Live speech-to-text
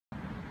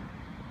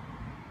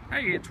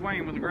Hey, it's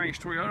Wayne with the Grange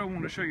Toyota. I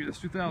wanted to show you this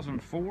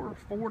 2004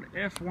 Ford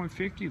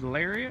F-150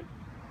 Lariat.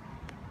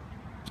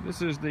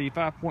 This is the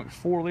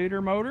 5.4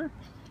 liter motor.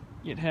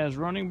 It has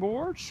running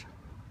boards.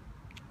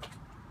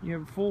 You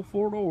have full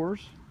 4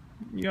 doors.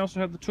 You also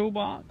have the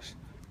toolbox,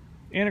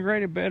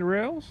 integrated bed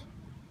rails.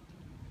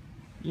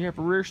 You have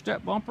a rear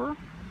step bumper.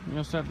 You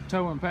also have the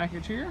towing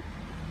package here,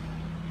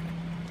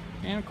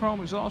 and a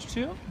chrome exhaust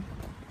tip.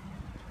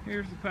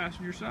 Here's the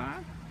passenger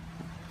side.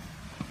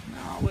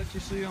 Now I'll let you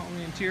see on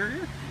the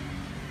interior.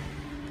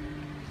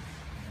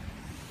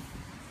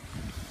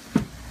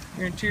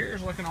 Your interior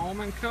is like an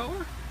almond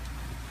color.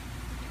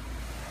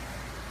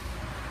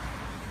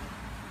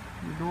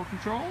 Your door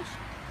controls.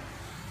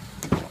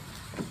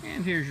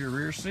 And here's your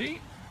rear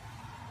seat.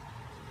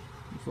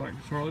 Looks like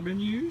it's hardly been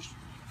used.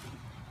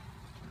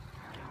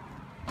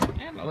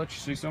 And I'll let you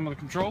see some of the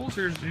controls.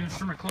 Here's the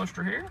instrument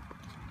cluster here.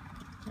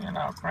 And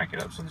I'll crank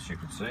it up so that you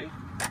can see.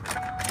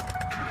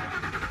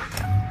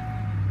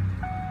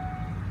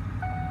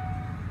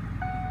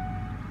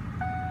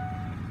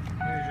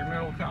 Here's your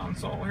middle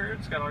console here.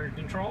 It's got all your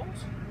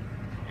controls.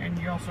 And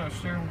you also have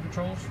steering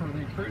controls for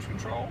the cruise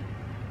control,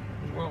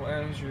 as well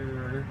as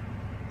your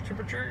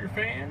temperature, your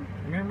fan,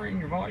 your memory, and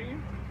your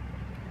volume.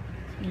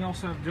 You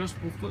also have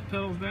adjustable foot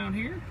pedals down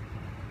here.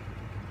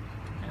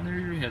 And there are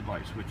your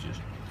headlight switches.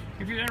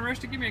 If you're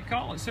interested, give me a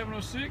call at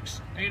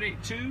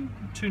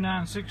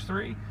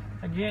 706-882-2963.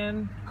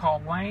 Again, call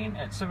Wayne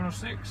at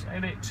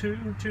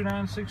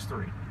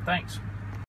 706-882-2963. Thanks.